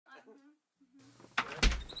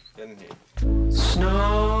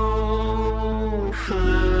Snow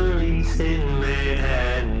flurries in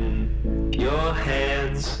Manhattan. Your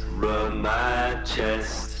hands rub my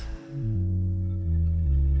chest.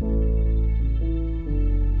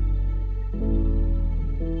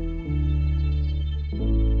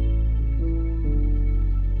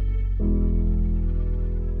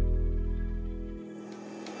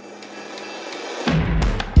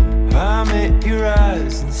 I met your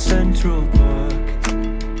eyes in Central Park.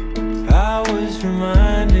 I was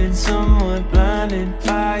reminded, somewhat blinded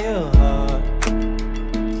by your heart.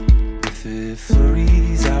 If it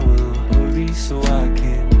flurries, I will hurry so I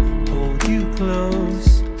can hold you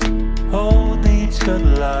close. Hold each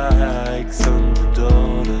other like sons and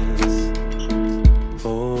daughters.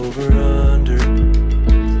 Over, under.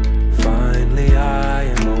 Finally I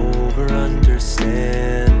am over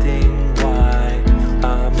understanding why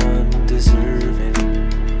I'm undeserving.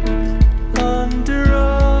 Under,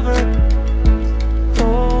 over.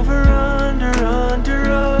 Over, under,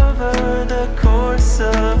 over the course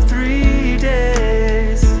of 3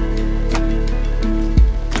 days.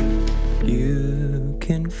 You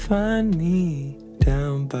can find me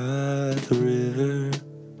down by the river,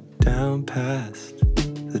 down past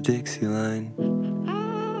the Dixie line.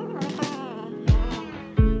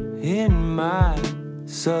 In my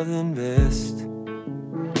southern vest,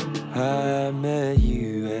 I met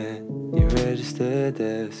you at your register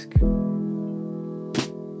desk.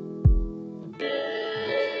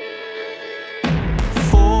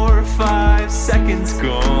 4 or 5 seconds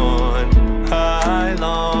gone. I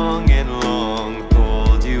long and long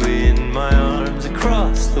hold you in my arms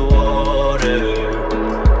across the water.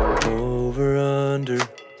 Over, under.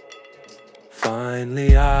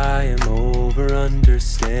 Finally I am over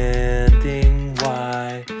understanding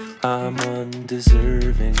why I'm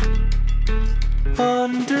undeserving.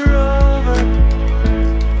 Under, over.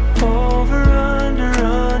 Over, under,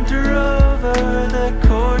 over the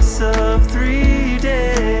course of 3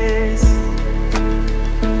 days.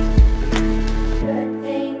 Good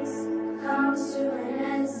things come to an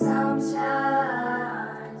end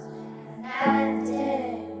sometimes, and that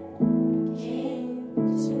day came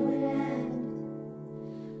to an end.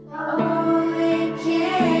 Oh, it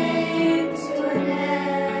came to an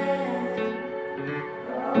end.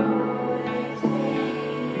 Oh, it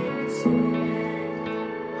came to an end.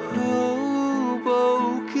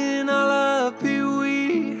 Hoboken, alla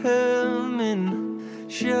Pee-wee Herman,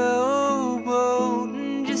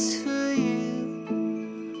 showboating just for you.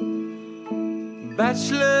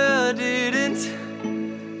 Bachelor didn't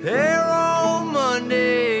air on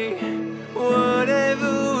Monday.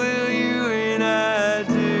 Whatever will you and I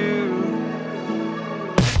do?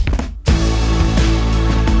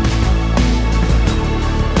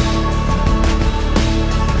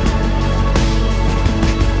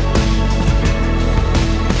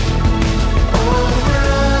 Over,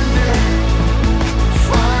 under.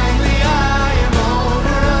 Finally I am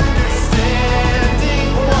over understanding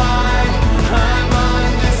why I'm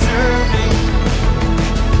undeserving.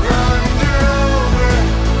 Under, over.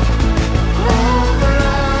 Over,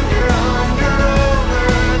 under, over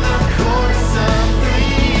the course of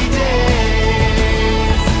 3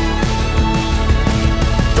 days.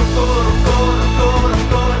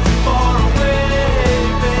 Don't go too far away,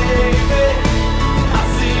 baby.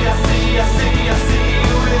 I see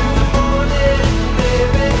you in the morning,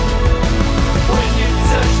 baby. When you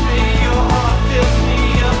touch me, your heart fills me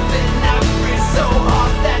up, and I breathe so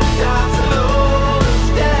hard that time slows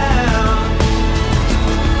down.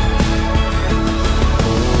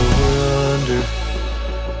 Over, under.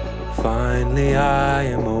 Finally I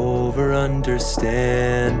am over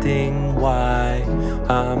understanding why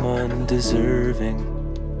I'm undeserving.